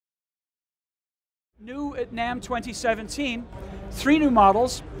New at NAMM 2017, 3 new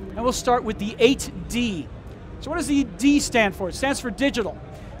models, and we'll start with the 8D. So what does the D stand for? It stands for digital.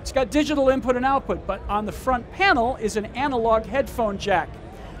 It's got digital input and output, but on the front panel is an analog headphone jack.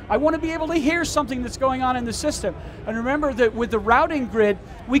 I want to be able to hear something that's going on in the system. And remember that with the routing grid,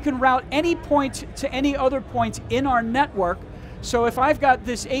 we can route any point to any other point in our network. So if I've got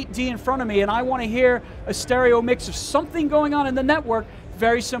this 8D in front of me and I want to hear a stereo mix of something going on in the network,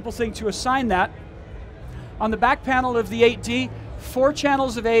 very simple thing to assign that. On the back panel of the 8D, 4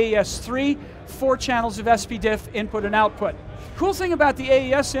 channels of AES-3, 4 channels of SPDIF input and output. Cool thing about the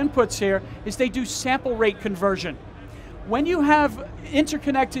AES inputs here is they do sample rate conversion. When you have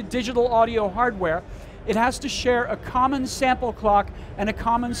interconnected digital audio hardware, it has to share a common sample clock and a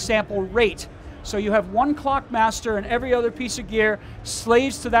common sample rate. So you have one clock master and every other piece of gear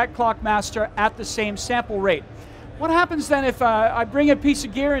slaves to that clock master at the same sample rate. What happens then if I bring a piece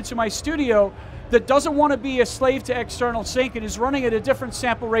of gear into my studio that doesn't want to be a slave to external sync and is running at a different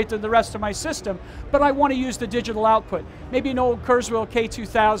sample rate than the rest of my system, but I want to use the digital output, maybe an old Kurzweil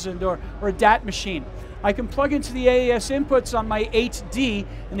K2000 or a DAT machine. I can plug into the AES inputs on my 8D,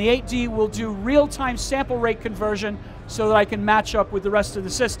 and the 8D will do real-time sample rate conversion so that I can match up with the rest of the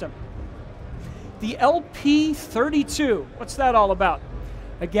system. The LP32, what's that all about?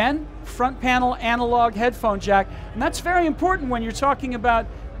 Again, front panel analog headphone jack, and that's very important when you're talking about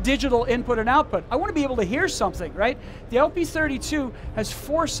digital input and output. I want to be able to hear something, right? The LP32 has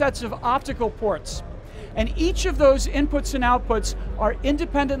 4 sets of optical ports, and each of those inputs and outputs are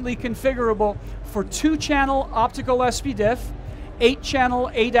independently configurable for 2-channel optical SPDIF,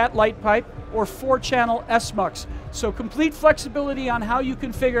 8-channel ADAT light pipe, or 4-channel SMUX. So complete flexibility on how you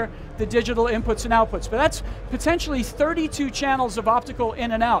configure the digital inputs and outputs. But that's potentially 32 channels of optical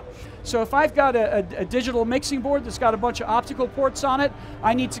in and out. So if I've got a digital mixing board that's got a bunch of optical ports on it,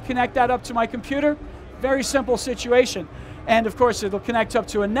 I need to connect that up to my computer. Very simple situation. And of course it'll connect up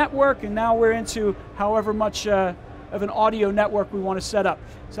to a network, and now we're into however much of an audio network we want to set up.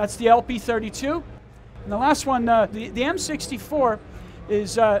 So that's the LP32. And the last one, the M64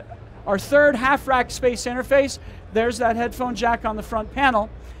 is our third half-rack space interface. There's that headphone jack on the front panel.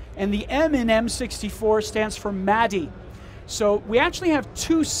 And the M in M64 stands for MADI. So we actually have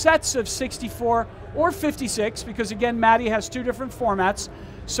 2 sets of 64 or 56, because again, MADI has 2 different formats.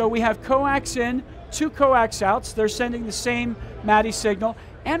 So we have coax in, 2 coax outs. They're sending the same MADI signal.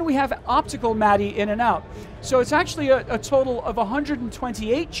 And we have optical MADI in and out. So it's actually a total of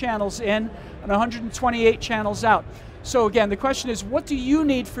 128 channels in and 128 channels out. So again, the question is, what do you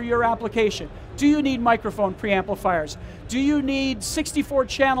need for your application? Do you need microphone preamplifiers? Do you need 64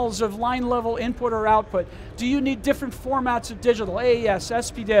 channels of line level input or output? Do you need different formats of digital, AES,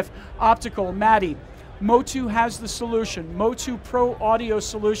 SPDIF, optical, MADI? MOTU has the solution, MOTU Pro Audio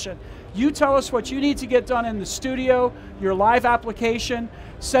Solution. You tell us what you need to get done in the studio, your live application,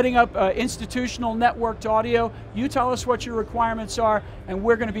 setting up institutional networked audio. You tell us what your requirements are, and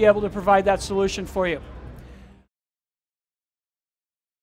we're going to be able to provide that solution for you.